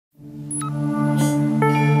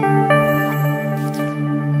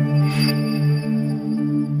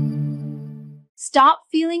Stop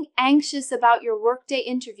feeling anxious about your Workday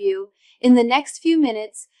interview. In the next few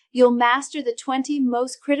minutes, you'll master the 20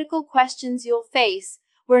 most critical questions you'll face.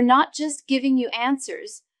 We're not just giving you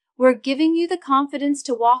answers, we're giving you the confidence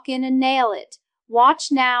to walk in and nail it.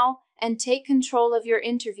 Watch now and take control of your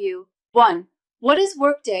interview. 1. What is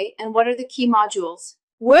Workday and what are the key modules?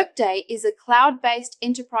 Workday is a cloud-based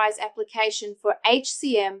enterprise application for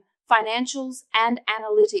HCM, financials, and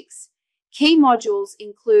analytics. Key modules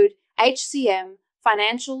include HCM,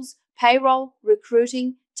 financials, payroll,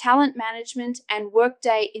 recruiting, talent management, and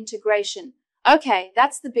Workday integration. Okay,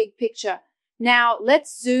 that's the big picture. Now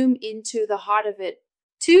let's zoom into the heart of it.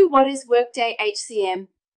 2. What is Workday HCM?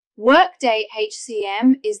 Workday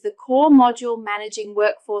HCM is the core module managing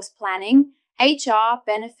workforce planning, HR,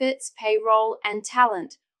 benefits, payroll, and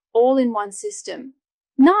talent, all in one system.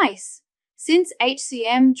 Nice! Since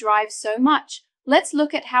HCM drives so much, let's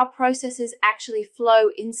look at how processes actually flow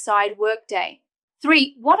inside Workday.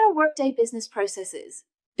 3. What are Workday business processes?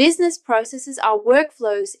 Business processes are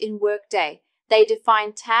workflows in Workday. They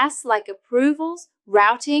define tasks like approvals,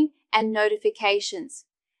 routing, and notifications.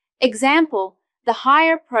 Example, the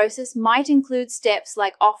hire process might include steps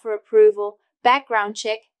like offer approval, background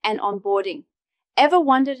check, and onboarding. Ever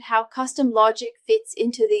wondered how custom logic fits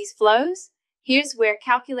into these flows? Here's where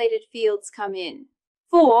calculated fields come in.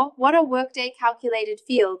 4. What are Workday calculated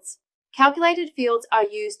fields? Calculated fields are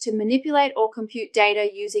used to manipulate or compute data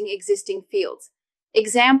using existing fields.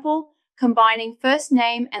 Example, combining first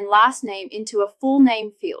name and last name into a full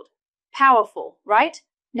name field. Powerful, right?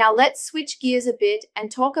 Now let's switch gears a bit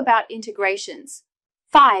and talk about integrations.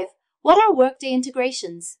 5. What are Workday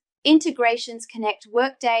integrations? Integrations connect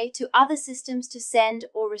Workday to other systems to send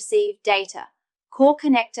or receive data. Core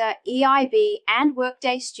Connector, EIB, and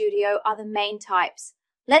Workday Studio are the main types.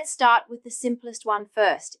 Let's start with the simplest one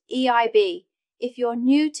first, EIB. If you're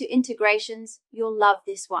new to integrations, you'll love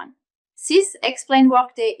this one. Sis, explain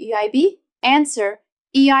Workday EIB? Answer,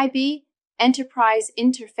 EIB, Enterprise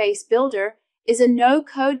Interface Builder, is a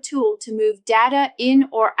no-code tool to move data in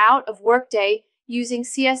or out of Workday using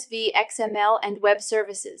CSV, XML, and web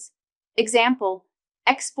services. Example,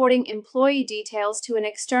 exporting employee details to an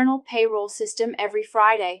external payroll system every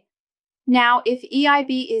Friday. Now, if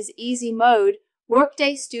EIB is easy mode,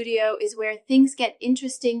 Workday Studio is where things get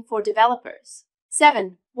interesting for developers.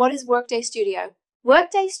 7. What is Workday Studio?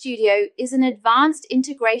 Workday Studio is an advanced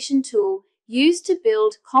integration tool used to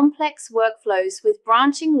build complex workflows with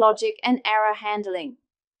branching logic and error handling.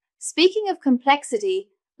 Speaking of complexity,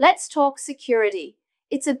 let's talk security.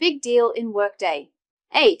 It's a big deal in Workday.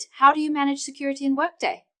 8. How do you manage security in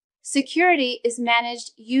Workday? Security is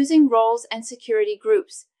managed using roles and security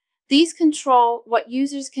groups. These control what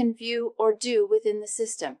users can view or do within the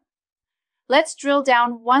system. Let's drill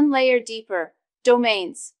down one layer deeper.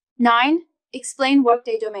 Domains. 9. Explain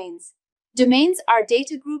Workday domains. Domains are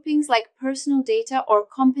data groupings like personal data or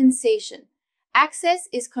compensation. Access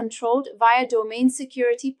is controlled via domain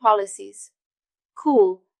security policies.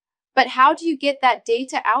 Cool. But how do you get that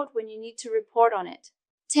data out when you need to report on it?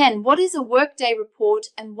 10. What is a Workday report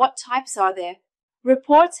and what types are there?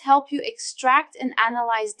 Reports help you extract and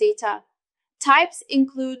analyze data. Types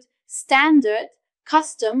include standard,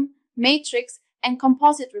 custom, matrix, and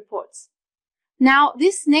composite reports. Now,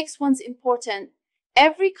 this next one's important.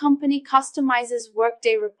 Every company customizes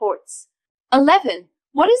Workday reports. 11.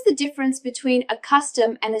 What is the difference between a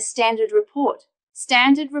custom and a standard report?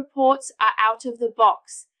 Standard reports are out of the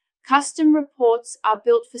box. Custom reports are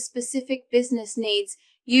built for specific business needs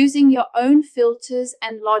using your own filters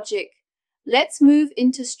and logic. Let's move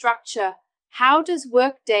into structure. How does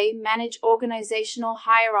Workday manage organizational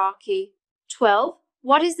hierarchy? 12.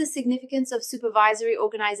 What is the significance of supervisory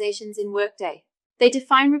organizations in Workday? They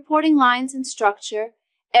define reporting lines and structure.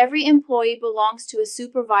 Every employee belongs to a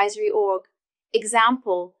supervisory org.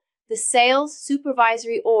 Example, the sales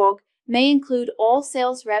supervisory org may include all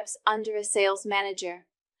sales reps under a sales manager.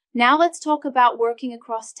 Now let's talk about working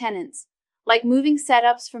across tenants, like moving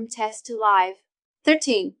setups from test to live.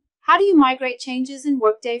 13. How do you migrate changes in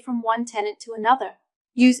Workday from one tenant to another?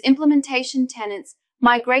 Use implementation tenants,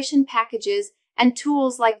 migration packages, and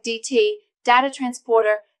tools like DT, Data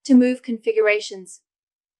Transporter, to move configurations.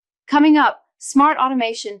 Coming up, smart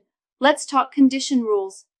automation. Let's talk condition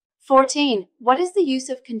rules. 14. What is the use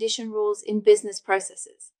of condition rules in business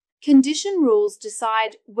processes? Condition rules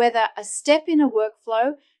decide whether a step in a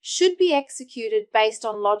workflow should be executed based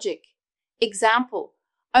on logic. Example,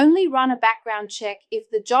 only run a background check if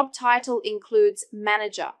the job title includes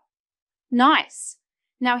manager. Nice.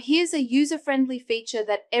 Now here's a user-friendly feature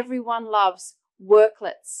that everyone loves,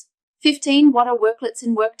 worklets. 15. What are worklets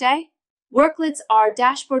in Workday? Worklets are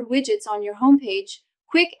dashboard widgets on your homepage,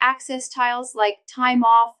 quick access tiles like time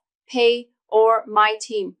off, pay, or my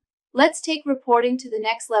team. Let's take reporting to the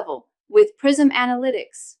next level with Prism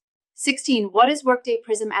Analytics. 16. What is Workday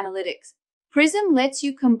Prism Analytics? Prism lets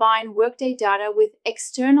you combine Workday data with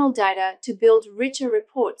external data to build richer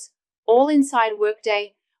reports, all inside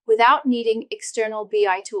Workday without needing external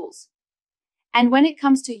BI tools. And when it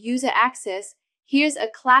comes to user access, here's a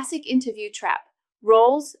classic interview trap: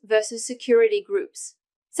 roles versus security groups.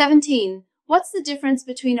 17. What's the difference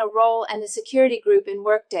between a role and a security group in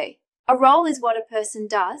Workday? A role is what a person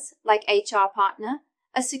does, like HR partner.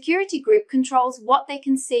 A security group controls what they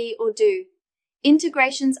can see or do.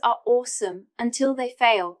 Integrations are awesome until they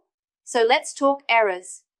fail. So let's talk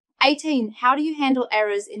errors. 18. How do you handle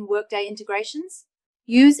errors in Workday integrations?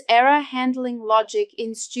 Use error handling logic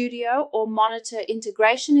in Studio or monitor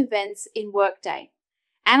integration events in Workday.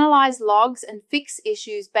 Analyze logs and fix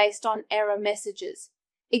issues based on error messages.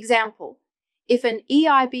 Example: if an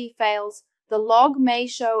EIB fails, the log may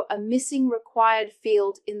show a missing required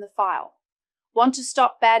field in the file. Want to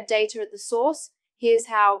stop bad data at the source? Here's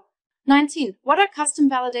how. 19. What are custom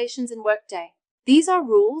validations in Workday? These are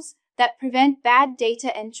rules that prevent bad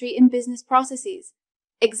data entry in business processes.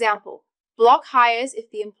 Example: block hires if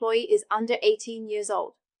the employee is under 18 years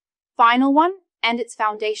old. Final one, and it's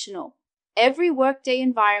foundational. Every Workday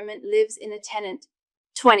environment lives in a tenant.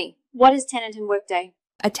 20. What is tenant in Workday?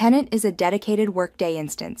 A tenant is a dedicated Workday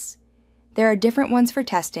instance. There are different ones for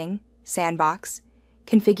testing, sandbox,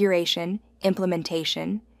 configuration,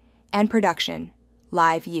 implementation, and production,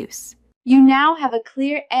 live use. You now have a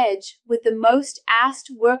clear edge with the most asked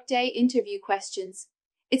Workday interview questions.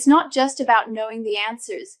 It's not just about knowing the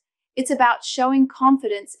answers. It's about showing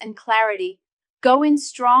confidence and clarity. Go in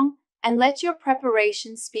strong and let your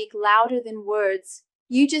preparation speak louder than words.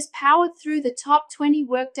 You just powered through the top 20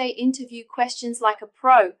 Workday interview questions like a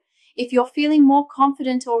pro. If you're feeling more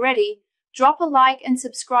confident already, drop a like and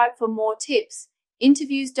subscribe for more tips.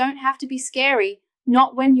 Interviews don't have to be scary,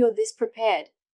 not when you're this prepared.